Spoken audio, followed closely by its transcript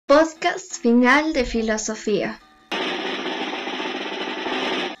Podcast final de Filosofía.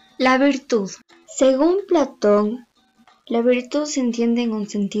 La virtud. Según Platón, la virtud se entiende en un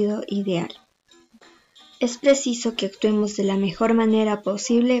sentido ideal. Es preciso que actuemos de la mejor manera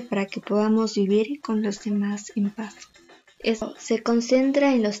posible para que podamos vivir con los demás en paz. Eso se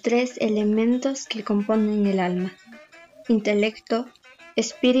concentra en los tres elementos que componen el alma: intelecto,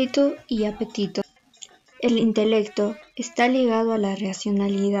 espíritu y apetito. El intelecto está ligado a la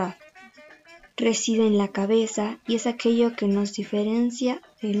racionalidad, reside en la cabeza y es aquello que nos diferencia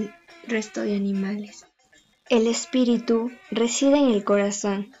del resto de animales. El espíritu reside en el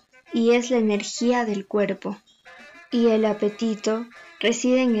corazón y es la energía del cuerpo. Y el apetito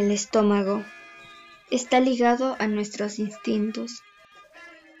reside en el estómago, está ligado a nuestros instintos.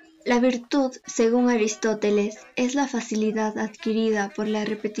 La virtud, según Aristóteles, es la facilidad adquirida por la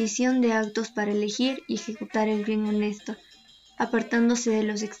repetición de actos para elegir y ejecutar el bien honesto, apartándose de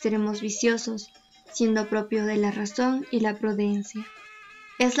los extremos viciosos, siendo propio de la razón y la prudencia.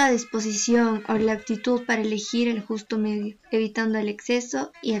 Es la disposición o la aptitud para elegir el justo medio, evitando el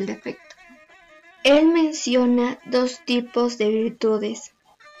exceso y el defecto. Él menciona dos tipos de virtudes.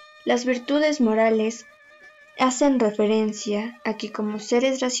 Las virtudes morales hacen referencia a que como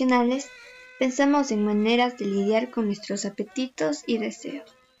seres racionales pensamos en maneras de lidiar con nuestros apetitos y deseos,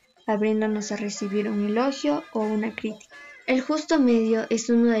 abriéndonos a recibir un elogio o una crítica. El justo medio es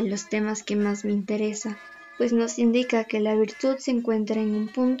uno de los temas que más me interesa, pues nos indica que la virtud se encuentra en un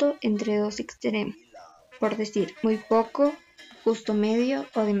punto entre dos extremos, por decir muy poco, justo medio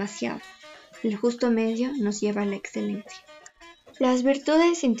o demasiado. El justo medio nos lleva a la excelencia. Las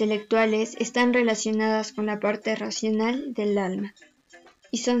virtudes intelectuales están relacionadas con la parte racional del alma,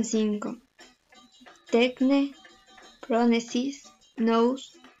 y son 5: tecne, prónesis,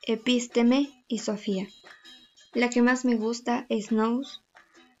 nous, episteme y sofía. La que más me gusta es nous,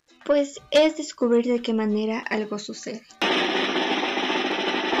 pues es descubrir de qué manera algo sucede.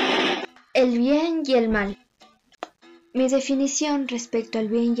 El bien y el mal. Mi definición respecto al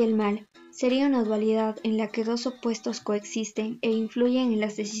bien y el mal sería una dualidad en la que dos opuestos coexisten e influyen en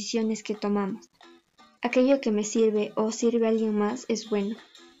las decisiones que tomamos. Aquello que me sirve o sirve a alguien más es bueno,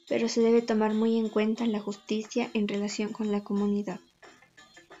 pero se debe tomar muy en cuenta la justicia en relación con la comunidad.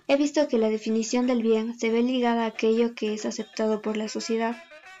 He visto que la definición del bien se ve ligada a aquello que es aceptado por la sociedad.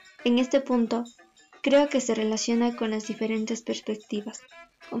 En este punto, creo que se relaciona con las diferentes perspectivas,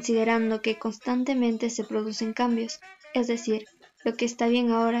 considerando que constantemente se producen cambios, es decir, lo que está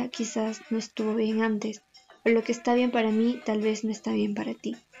bien ahora quizás no estuvo bien antes, o lo que está bien para mí tal vez no está bien para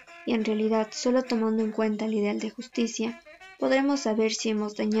ti, y en realidad solo tomando en cuenta el ideal de justicia, podremos saber si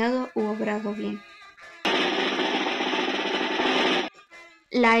hemos dañado u obrado bien.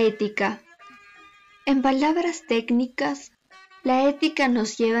 La ética. En palabras técnicas, la ética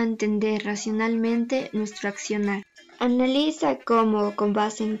nos lleva a entender racionalmente nuestro accionar. Analiza cómo, con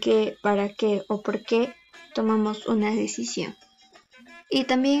base en qué, para qué o por qué tomamos una decisión. Y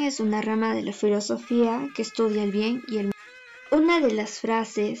también es una rama de la filosofía que estudia el bien y el mal. Una de las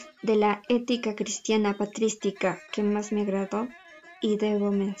frases de la ética cristiana patrística que más me agradó, y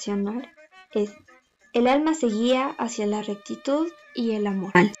debo mencionar, es: el alma se guía hacia la rectitud y el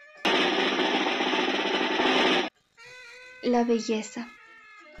amor. La belleza.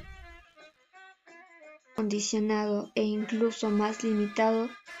 Condicionado e incluso más limitado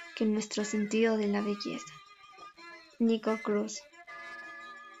que nuestro sentido de la belleza. Nico Cruz.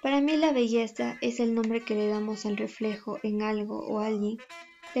 Para mí la belleza es el nombre que le damos al reflejo en algo o alguien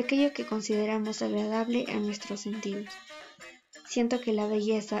de aquello que consideramos agradable a nuestros sentidos. Siento que la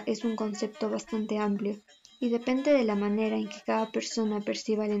belleza es un concepto bastante amplio y depende de la manera en que cada persona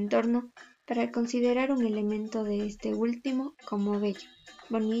perciba el entorno para considerar un elemento de este último como bello,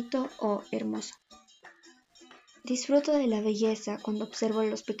 bonito o hermoso. Disfruto de la belleza cuando observo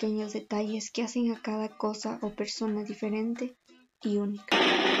los pequeños detalles que hacen a cada cosa o persona diferente y única.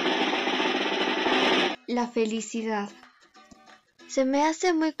 La felicidad. Se me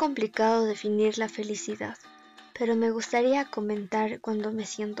hace muy complicado definir la felicidad, pero me gustaría comentar cuando me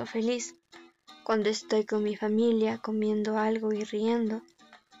siento feliz, cuando estoy con mi familia comiendo algo y riendo,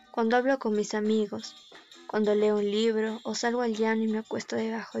 cuando hablo con mis amigos, cuando leo un libro o salgo al llano y me acuesto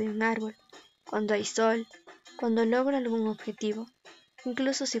debajo de un árbol, cuando hay sol, cuando logro algún objetivo,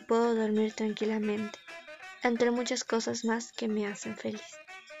 incluso si puedo dormir tranquilamente, entre muchas cosas más que me hacen feliz.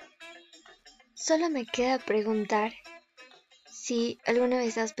 Solo me queda preguntar si alguna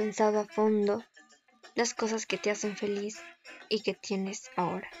vez has pensado a fondo las cosas que te hacen feliz y que tienes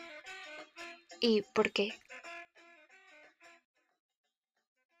ahora. ¿Y por qué?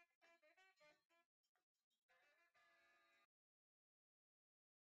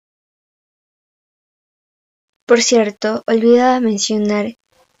 Por cierto, olvidaba mencionar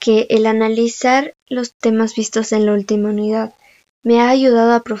que el analizar los temas vistos en la última unidad me ha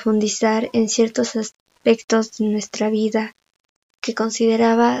ayudado a profundizar en ciertos aspectos de nuestra vida que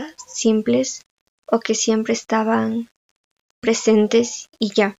consideraba simples o que siempre estaban presentes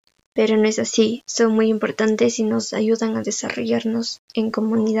y ya, pero no es así, son muy importantes y nos ayudan a desarrollarnos en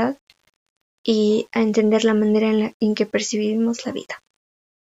comunidad y a entender la manera en que percibimos la vida.